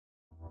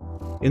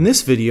In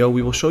this video,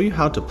 we will show you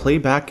how to play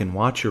back and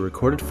watch your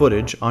recorded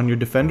footage on your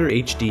Defender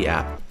HD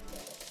app.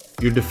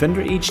 Your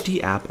Defender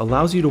HD app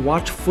allows you to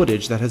watch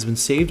footage that has been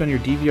saved on your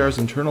DVR's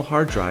internal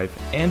hard drive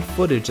and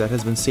footage that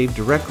has been saved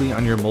directly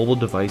on your mobile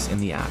device in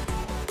the app.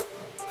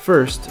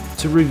 First,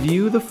 to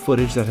review the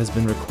footage that has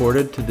been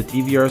recorded to the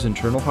DVR's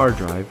internal hard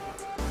drive,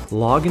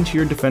 log into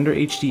your Defender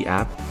HD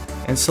app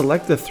and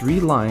select the three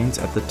lines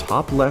at the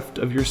top left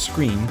of your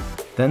screen,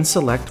 then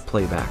select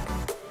Playback.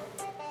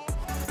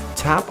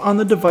 Tap on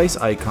the device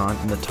icon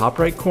in the top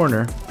right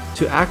corner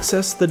to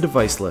access the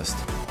device list.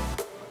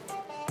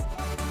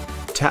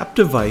 Tap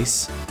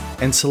Device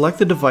and select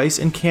the device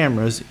and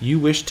cameras you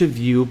wish to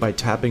view by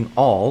tapping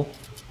All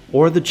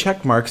or the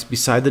check marks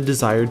beside the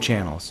desired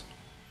channels.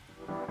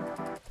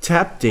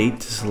 Tap Date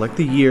to select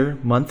the year,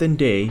 month, and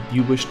day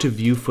you wish to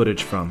view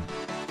footage from.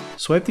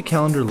 Swipe the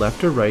calendar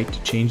left or right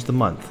to change the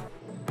month.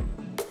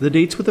 The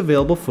dates with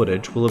available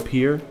footage will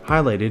appear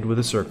highlighted with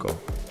a circle.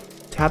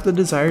 Tap the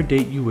desired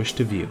date you wish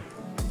to view.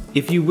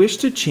 If you wish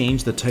to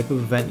change the type of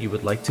event you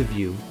would like to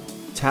view,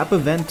 tap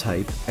Event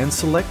Type and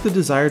select the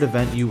desired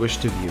event you wish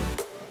to view.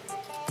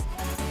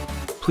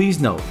 Please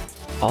note,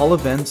 all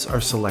events are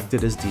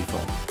selected as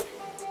default.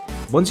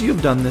 Once you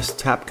have done this,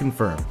 tap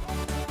Confirm.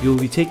 You will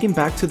be taken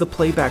back to the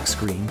playback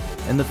screen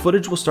and the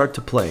footage will start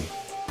to play.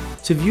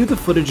 To view the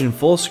footage in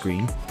full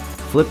screen,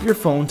 flip your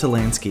phone to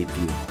Landscape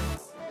View.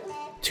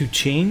 To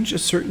change a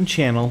certain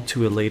channel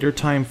to a later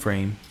time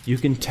frame, you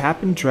can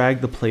tap and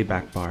drag the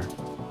playback bar.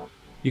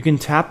 You can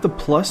tap the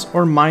plus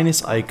or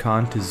minus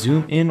icon to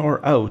zoom in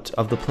or out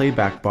of the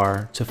playback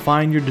bar to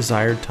find your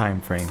desired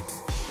time frame.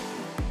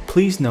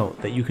 Please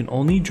note that you can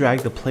only drag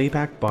the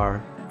playback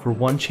bar for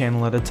one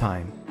channel at a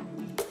time.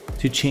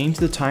 To change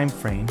the time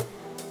frame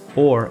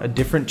or a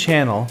different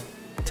channel,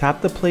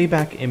 tap the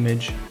playback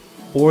image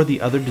or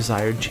the other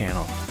desired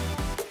channel.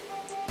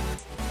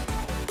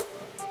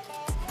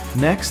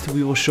 Next,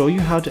 we will show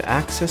you how to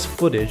access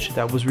footage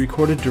that was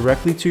recorded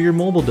directly to your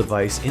mobile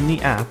device in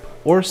the app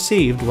or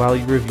saved while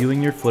you're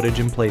reviewing your footage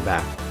in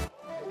playback.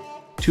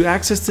 To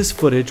access this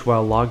footage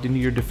while logged into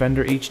your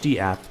Defender HD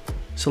app,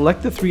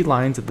 select the three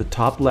lines at the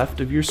top left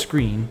of your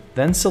screen,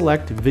 then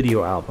select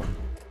Video Album.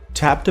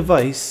 Tap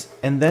Device,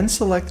 and then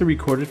select the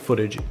recorded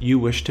footage you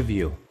wish to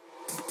view.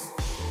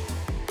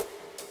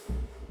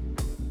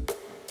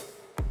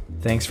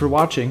 Thanks for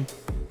watching.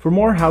 For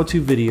more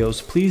how-to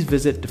videos, please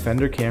visit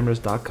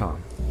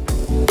defendercameras.com.